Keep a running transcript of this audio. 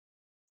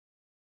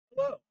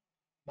Hello,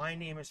 my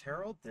name is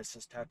Harold. This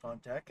is Tech on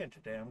Tech, and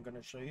today I'm going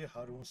to show you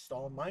how to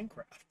install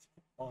Minecraft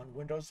on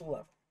Windows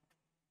 11.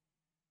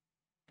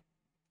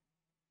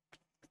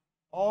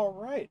 All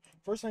right,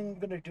 first thing I'm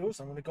going to do is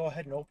I'm going to go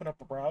ahead and open up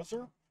a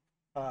browser.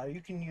 You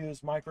can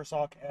use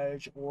Microsoft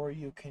Edge or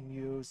you can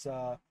use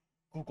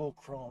Google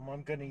Chrome.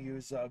 I'm going to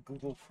use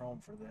Google Chrome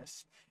for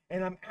this.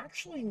 And I'm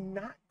actually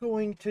not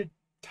going to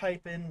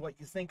type in what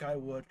you think I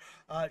would.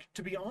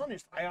 To be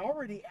honest, I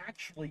already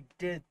actually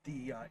did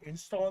the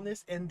install on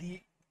this, and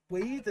the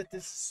way that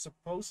this is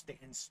supposed to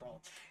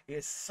install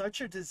is such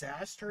a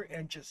disaster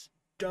and just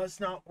does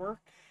not work.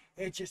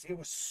 It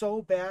was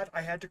so bad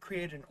I had to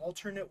create an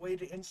alternate way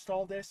to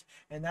install this,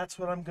 and that's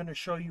what I'm going to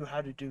show you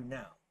how to do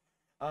now.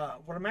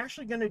 What I'm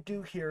actually going to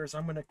do here is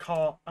I'm going to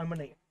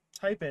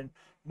type in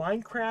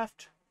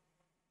Minecraft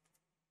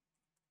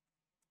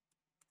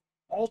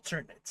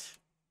alternate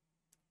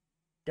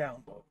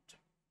download.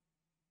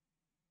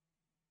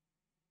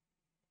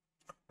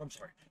 I'm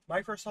sorry,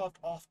 Microsoft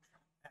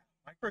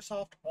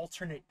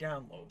alternate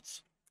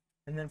downloads,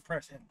 and then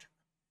press enter.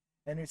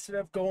 And instead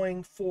of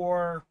going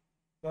for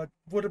what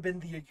would have been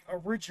the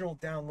original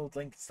download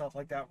link and stuff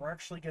like that, we're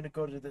actually going to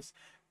go to this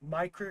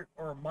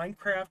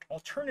Minecraft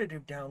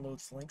alternative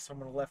downloads link. So I'm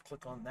going to left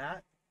click on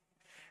that.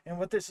 And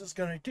what this is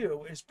going to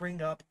do is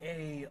bring up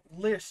a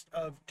list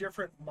of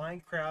different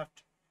Minecraft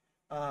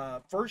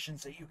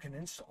versions that you can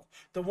install.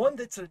 The one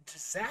that's a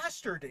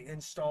disaster to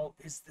install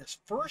is this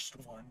first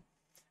one,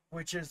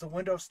 which is the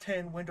Windows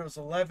 10, Windows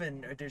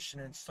 11 edition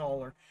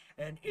installer,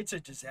 and it's a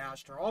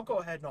disaster. I'll go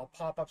ahead and I'll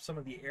pop up some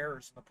of the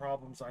errors and the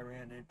problems I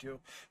ran into,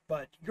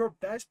 but your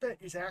best bet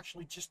is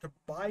actually just to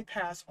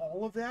bypass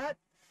all of that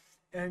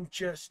and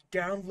just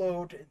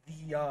download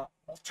the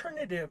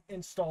alternative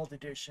installed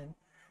edition,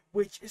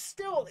 which is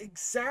still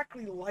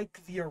exactly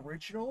like the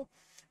original,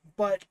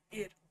 but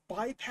it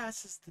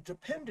bypasses the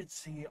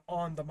dependency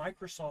on the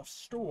Microsoft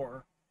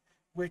Store,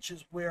 which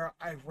is where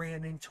I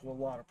ran into a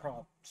lot of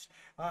problems.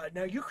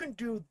 Now you can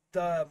do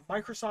the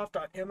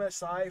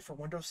Microsoft.msi for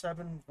Windows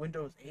 7,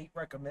 Windows 8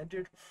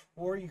 recommended,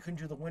 or you can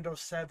do the Windows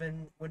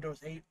 7,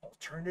 Windows 8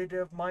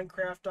 alternative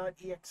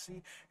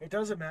Minecraft.exe. It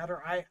doesn't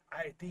matter.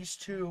 These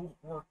two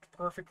worked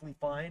perfectly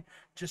fine.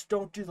 Just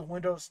don't do the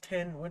Windows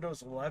 10,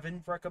 Windows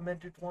 11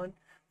 recommended one,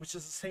 which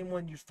is the same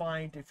one you'd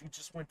find if you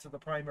just went to the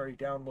primary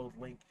download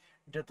link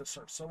and did the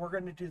search. So we're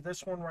going to do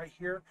this one right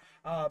here.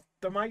 The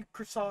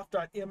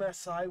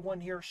Microsoft.msi one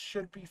here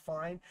should be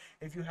fine.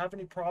 If you have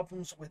any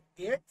problems with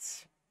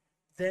it,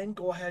 then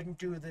go ahead and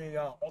do the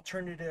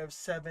alternative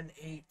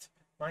 7.8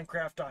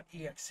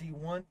 Minecraft.exe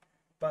one.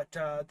 But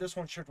this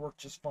one should work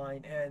just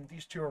fine, and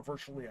these two are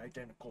virtually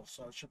identical,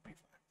 so it should be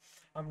fine.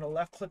 I'm going to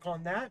left click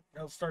on that.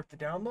 It'll start the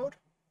download.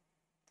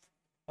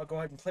 I'll go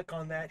ahead and click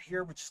on that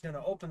here, which is going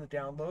to open the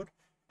download.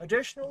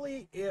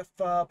 Additionally, if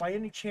by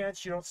any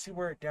chance you don't see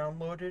where it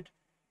downloaded,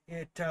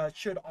 it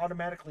should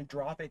automatically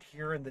drop it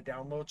here in the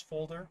downloads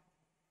folder.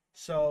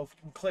 So if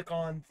you can click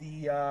on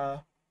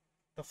the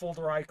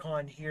folder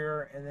icon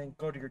here and then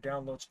go to your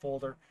downloads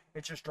folder,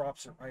 it just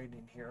drops it right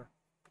in here.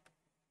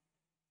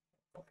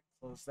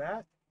 Close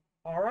that.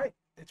 All right,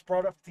 it's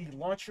brought up the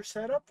launcher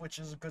setup, which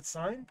is a good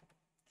sign.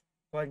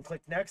 Go ahead and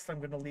click next. I'm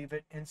going to leave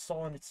it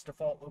install in its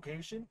default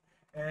location,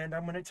 and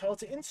I'm going to tell it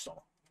to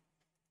install.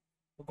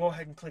 We'll go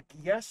ahead and click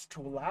yes to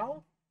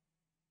allow,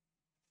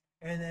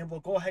 and then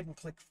we'll go ahead and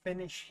click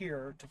finish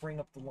here to bring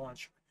up the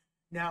launcher.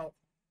 Now,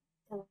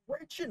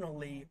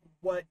 originally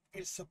what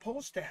is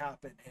supposed to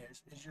happen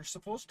is you're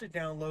supposed to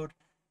download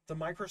the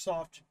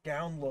Microsoft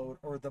download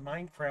or the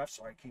Minecraft,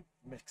 sorry, I keep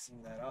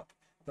mixing that up,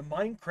 the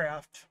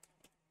Minecraft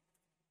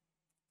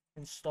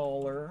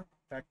installer. In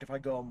fact, if I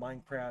go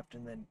Minecraft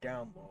and then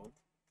download,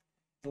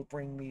 it'll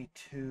bring me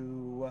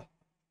to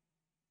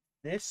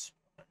this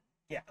one.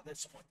 Yeah,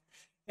 this one.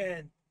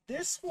 And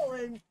this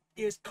one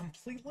is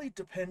completely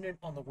dependent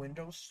on the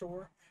Windows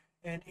Store.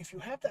 And if you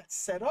have that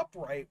set up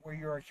right, where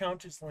your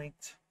account is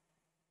linked,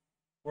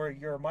 where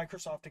your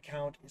Microsoft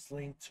account is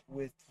linked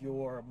with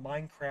your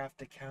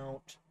Minecraft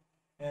account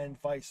and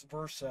vice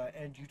versa,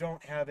 and you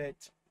don't have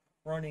it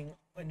running,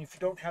 and if you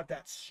don't have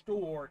that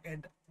store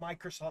and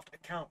Microsoft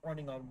account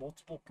running on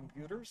multiple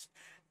computers,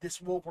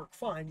 this will work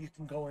fine. You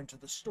can go into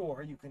the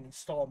store, you can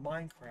install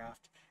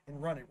Minecraft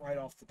and run it right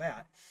off the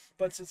bat.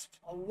 But since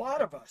a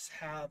lot of us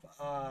have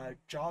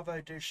Java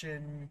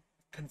Edition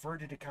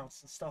converted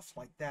accounts and stuff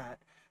like that,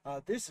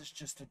 this is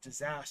just a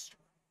disaster.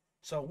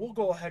 So we'll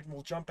go ahead and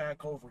we'll jump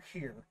back over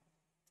here,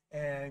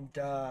 and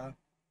yeah,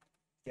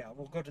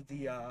 we'll go to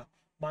the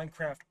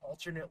Minecraft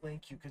alternate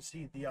link. You can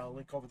see the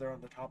link over there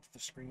on the top of the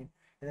screen.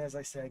 And as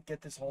I said,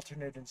 get this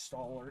alternate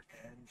installer,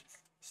 and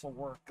this will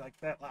work. Like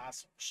that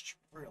last one was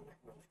really,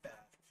 really bad.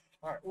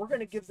 All right, we're going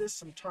to give this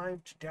some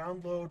time to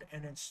download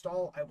and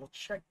install. I will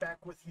check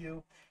back with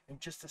you in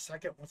just a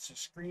second once the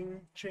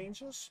screen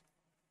changes.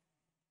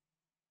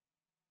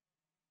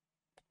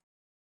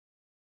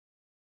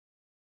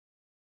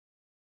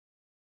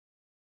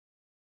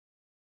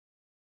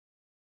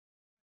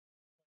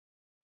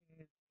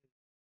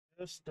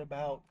 Just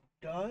about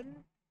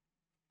done.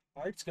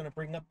 All right, it's going to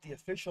bring up the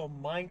official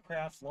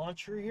Minecraft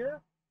launcher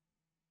here.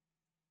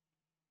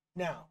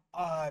 Now,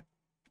 at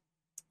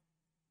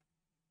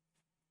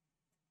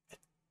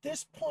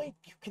this point,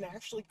 you can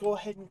actually go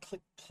ahead and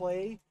click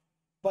play,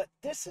 but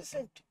this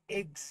isn't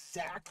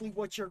exactly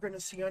what you're going to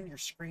see on your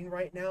screen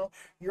right now.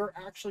 You're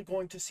actually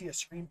going to see a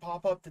screen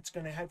pop up that's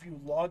going to have you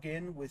log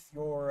in with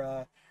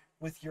your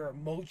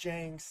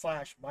Mojang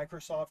 /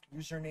 Microsoft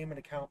username and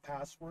account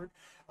password.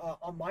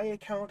 On my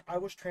account, I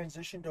was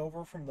transitioned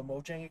over from the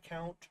Mojang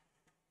account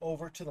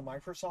over to the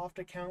Microsoft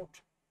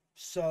account.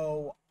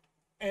 So,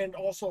 and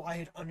also I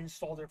had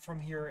uninstalled it from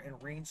here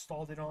and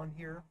reinstalled it on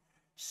here.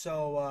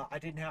 So I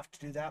didn't have to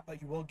do that,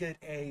 but you will get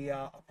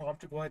a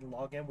prompt to go ahead and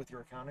log in with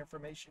your account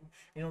information.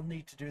 You'll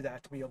need to do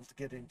that to be able to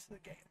get into the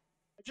game.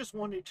 I just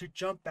wanted to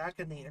jump back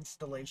in the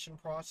installation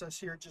process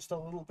here just a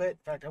little bit.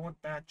 In fact, I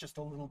went back just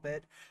a little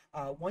bit.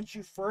 Once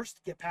you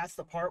first get past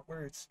the part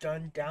where it's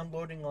done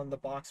downloading on the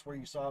box where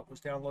you saw it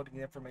was downloading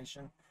the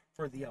information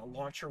for the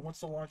launcher, once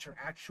the launcher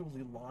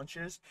actually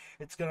launches,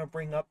 it's going to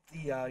bring up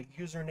the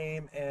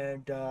username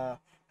and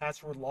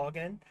password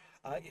login.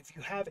 If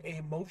you have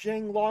a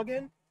Mojang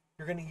login,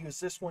 you're going to use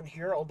this one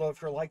here, although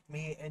if you're like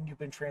me and you've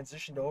been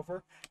transitioned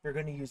over, you're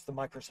going to use the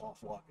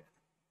Microsoft login.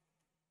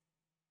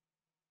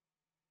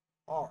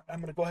 All right, I'm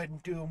going to go ahead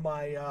and do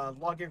my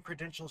login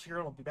credentials here,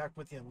 and I'll be back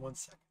with you in 1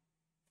 second.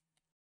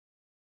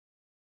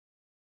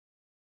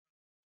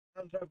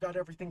 Now that I've got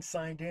everything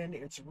signed in,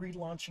 it's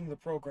relaunching the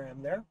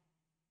program there.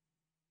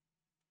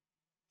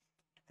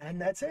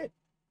 And that's it.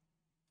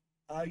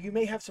 You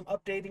may have some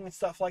updating and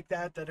stuff like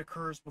that that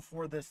occurs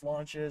before this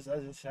launches.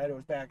 As I said, it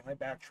was back, and I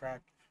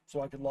backtracked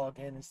so I could log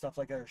in and stuff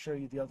like that, or show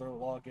you the other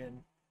login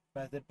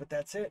method, but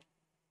that's it.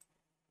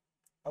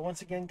 I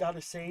once again got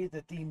to say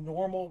that the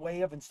normal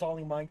way of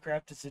installing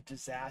Minecraft is a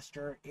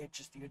disaster.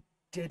 It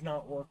did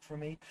not work for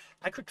me.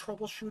 I could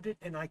troubleshoot it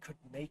and I could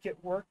make it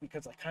work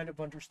because I kind of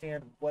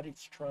understand what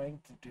it's trying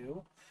to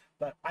do.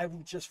 But I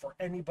would just, for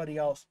anybody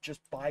else,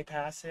 just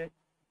bypass it.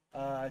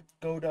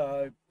 Go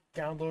to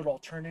download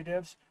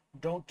alternatives.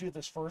 Don't do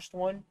this first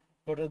one.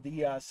 Go to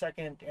the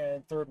second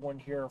and third one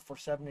here for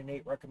 7 and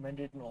 8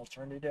 recommended and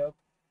alternative.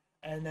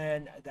 And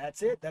then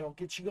that's it. That'll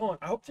get you going.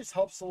 I hope this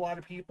helps a lot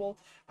of people.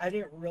 I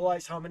didn't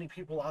realize how many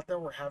people out there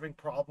were having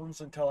problems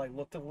until I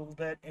looked a little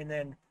bit. And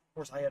then, of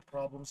course, I had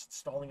problems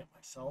installing it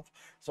myself.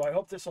 So I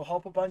hope this will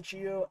help a bunch of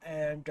you.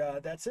 And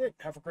that's it.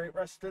 Have a great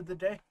rest of the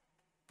day.